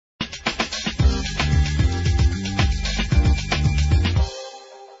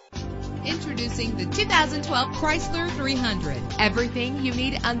Introducing the 2012 Chrysler 300. Everything you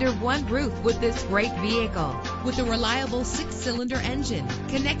need under one roof with this great vehicle. With a reliable 6-cylinder engine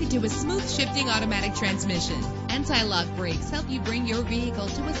connected to a smooth shifting automatic transmission. Anti-lock brakes help you bring your vehicle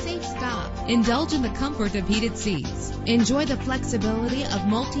to a safe stop. Indulge in the comfort of heated seats. Enjoy the flexibility of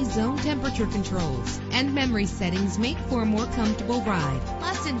multi-zone temperature controls. And memory settings make for a more comfortable ride.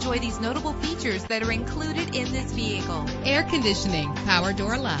 Plus, enjoy these notable features that are included in this vehicle: air conditioning, power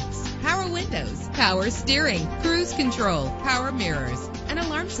door locks, power windows, power steering, cruise control, power mirrors, an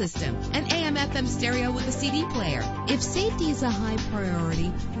alarm system, an AM/FM stereo with a CD player. If safety is a high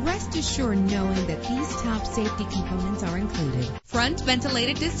priority, rest assured knowing that these top safety components are included: front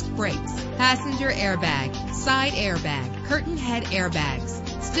ventilated disc brakes, passenger airbag, side airbag, curtain head airbags,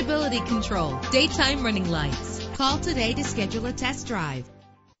 stability control, daytime running lights. Call today to schedule a test drive.